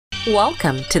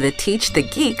Welcome to the Teach the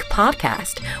Geek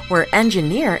podcast, where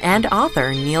engineer and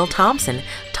author Neil Thompson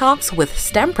talks with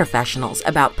STEM professionals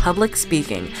about public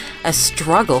speaking, a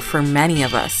struggle for many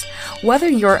of us. Whether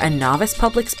you're a novice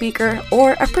public speaker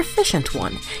or a proficient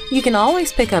one, you can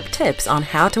always pick up tips on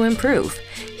how to improve.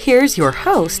 Here's your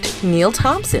host, Neil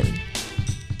Thompson.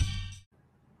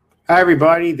 Hi,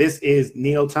 everybody. This is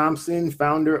Neil Thompson,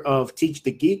 founder of Teach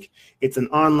the Geek. It's an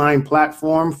online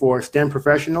platform for STEM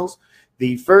professionals.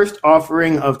 The first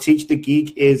offering of Teach the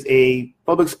Geek is a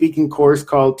public speaking course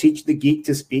called Teach the Geek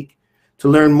to Speak. To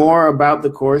learn more about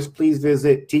the course, please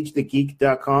visit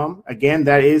teachthegeek.com. Again,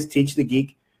 that is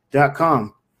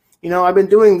teachthegeek.com. You know, I've been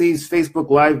doing these Facebook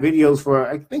Live videos for,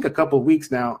 I think, a couple of weeks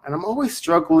now, and I'm always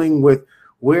struggling with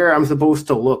where I'm supposed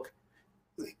to look.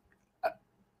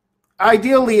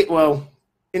 Ideally,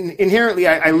 inherently,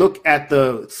 I look at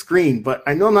the screen, but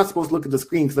I know I'm not supposed to look at the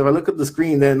screen, because if I look at the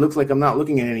screen, then it looks like I'm not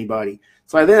looking at anybody.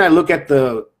 So I look at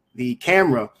the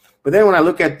camera, but then when I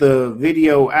look at the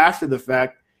video after the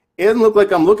fact, it doesn't look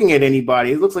like I'm looking at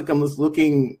anybody. It looks like I'm just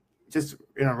looking just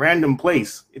in a random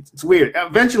place. It's weird.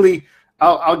 Eventually,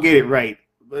 I'll get it right.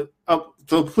 But,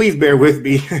 so please bear with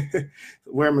me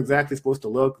where I'm exactly supposed to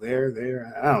look.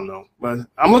 There. I don't know, but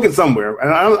I'm looking somewhere,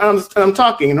 and I'm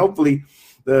talking, and hopefully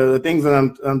the things that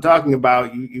I'm talking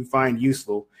about you find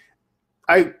useful.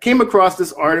 I came across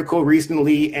this article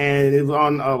recently, and it was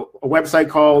on a website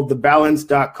called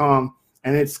thebalance.com,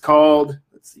 and it's called,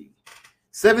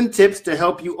 7 Tips to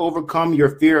Help You Overcome Your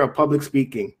Fear of Public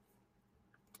Speaking.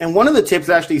 And one of the tips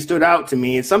actually stood out to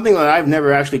me. It's something that I've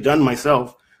never actually done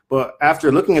myself, but after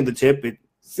looking at the tip, it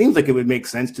seems like it would make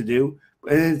sense to do.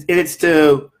 And it's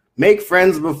to make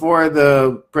friends before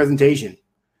the presentation.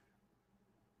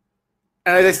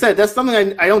 And as I said, that's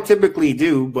something I don't typically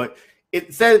do, but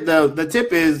it said the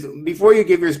tip is before you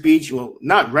give your speech, well,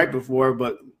 not right before,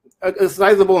 but a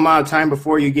sizable amount of time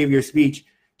before you give your speech,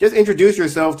 just introduce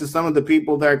yourself to some of the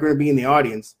people that are going to be in the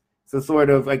audience. So sort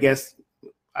of, I guess,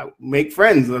 make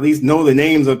friends, at least know the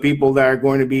names of people that are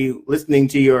going to be listening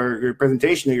to your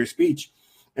presentation or your speech.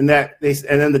 And then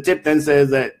the tip then says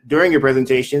that during your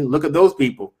presentation, look at those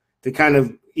people to kind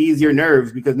of ease your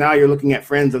nerves, because now you're looking at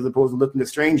friends as opposed to looking at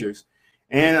strangers.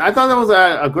 And I thought that was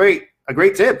a great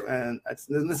tip, and it's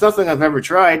something I've ever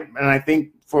tried. And I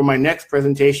think for my next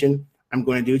presentation, I'm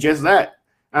going to do just that.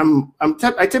 I am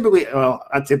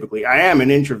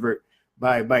an introvert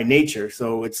by nature,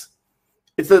 so it's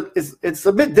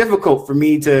a bit difficult for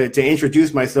me to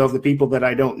introduce myself to people that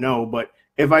I don't know. But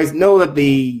if I know that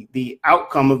the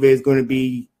outcome of it is going to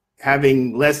be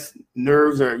having less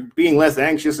nerves or being less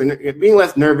anxious and being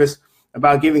less nervous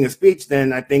about giving a speech,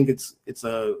 then I think it's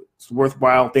a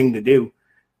worthwhile thing to do.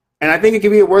 And I think it can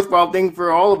be a worthwhile thing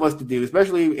for all of us to do,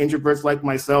 especially introverts like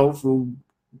myself who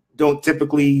don't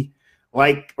typically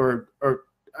like or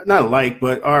not like,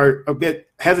 but are a bit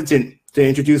hesitant to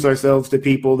introduce ourselves to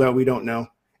people that we don't know.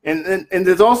 And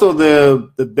there's also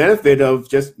the benefit of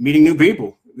just meeting new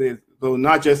people. So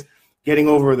not just getting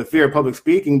over the fear of public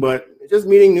speaking, but just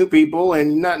meeting new people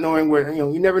and not knowing where,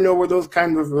 you never know where those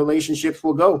kind of relationships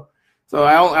will go. So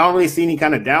I don't really see any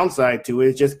kind of downside to it.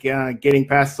 It's just getting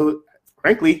past. So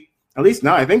frankly, at least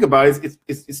now I think about it,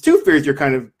 it's two fears you're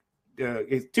kind of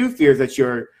it's two fears that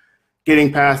you're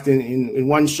getting past in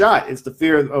one shot. It's the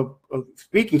fear of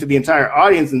speaking to the entire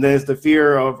audience, and then it's the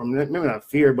fear of, maybe not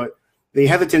fear, but the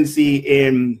hesitance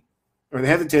in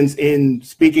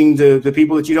speaking to the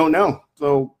people that you don't know.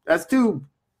 So that's two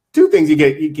things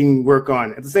you can work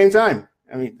on at the same time.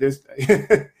 I mean,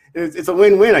 it's a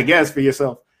win-win, I guess, for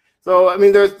yourself. So, I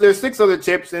mean, there's 6 other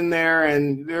tips in there,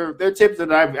 and they're tips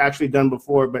that I've actually done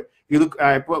before. But you look,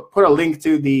 I put a link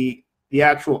to the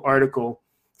actual article,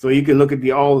 so you can look at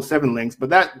all 7 links. But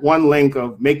that one link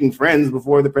of making friends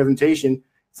before the presentation,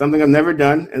 something I've never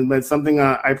done, and it's something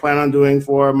I plan on doing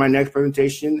for my next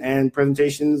presentation and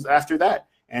presentations after that.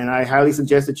 And I highly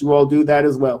suggest that you all do that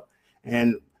as well.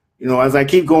 And as I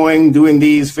keep going, doing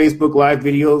these Facebook Live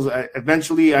videos,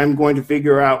 eventually I'm going to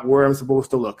figure out where I'm supposed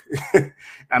to look.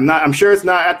 I'm sure it's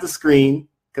not at the screen,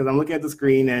 because I'm looking at the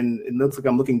screen and it looks like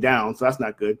I'm looking down, so that's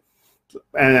not good.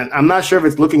 And I'm not sure if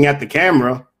it's looking at the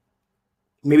camera.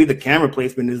 Maybe the camera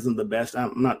placement isn't the best.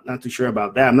 I'm not too sure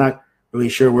about that. I'm not really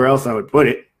sure where else I would put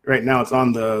it. Right now it's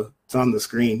on the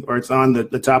screen, or it's on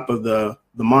the top of the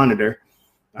monitor.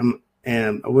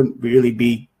 And I wouldn't really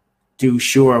be too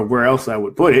sure where else I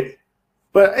would put it,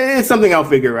 but it's something I'll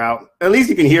figure out. At least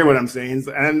you can hear what I'm saying,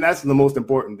 and that's the most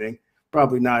important thing.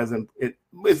 Probably not as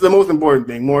it's the most important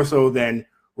thing, more so than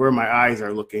where my eyes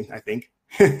are looking, I think.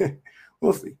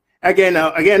 We'll see.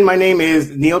 Again, my name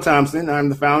is Neil Thompson. I'm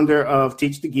the founder of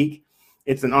Teach the Geek.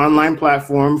 It's an online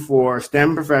platform for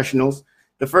STEM professionals.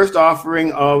 The first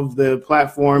offering of the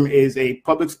platform is a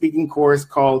public speaking course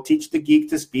called Teach the Geek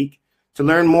to Speak. To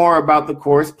learn more about the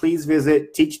course, please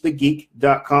visit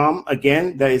teachthegeek.com.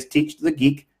 Again, that is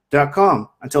teachthegeek.com.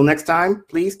 Until next time,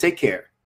 please take care.